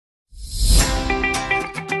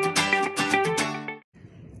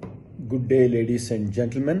Good day, ladies and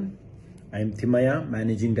gentlemen. I am Thimmaiah,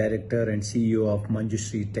 Managing Director and CEO of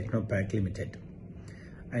Manjushree Technopack Limited.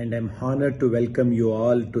 And I'm honored to welcome you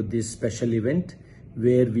all to this special event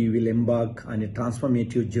where we will embark on a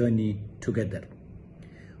transformative journey together.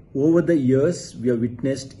 Over the years, we have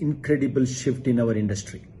witnessed incredible shift in our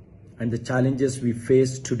industry, and the challenges we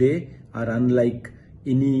face today are unlike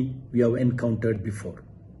any we have encountered before.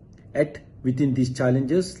 Yet, within these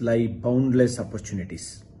challenges lie boundless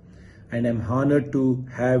opportunities. And I'm honored to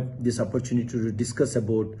have this opportunity to discuss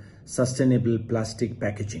about sustainable plastic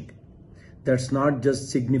packaging. That's not just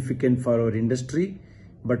significant for our industry,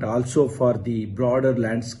 but also for the broader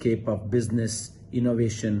landscape of business,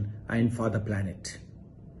 innovation, and for the planet.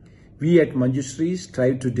 We at Manjushree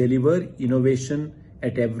strive to deliver innovation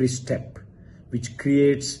at every step, which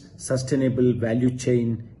creates sustainable value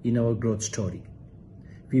chain in our growth story.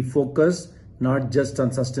 We focus not just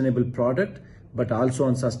on sustainable product, but also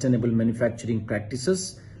on sustainable manufacturing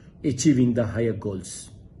practices, achieving the higher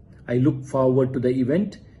goals. I look forward to the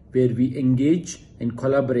event where we engage and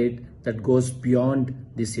collaborate that goes beyond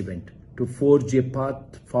this event to forge a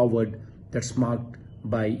path forward that's marked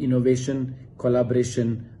by innovation,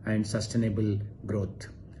 collaboration, and sustainable growth.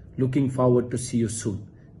 Looking forward to see you soon.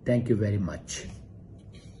 Thank you very much.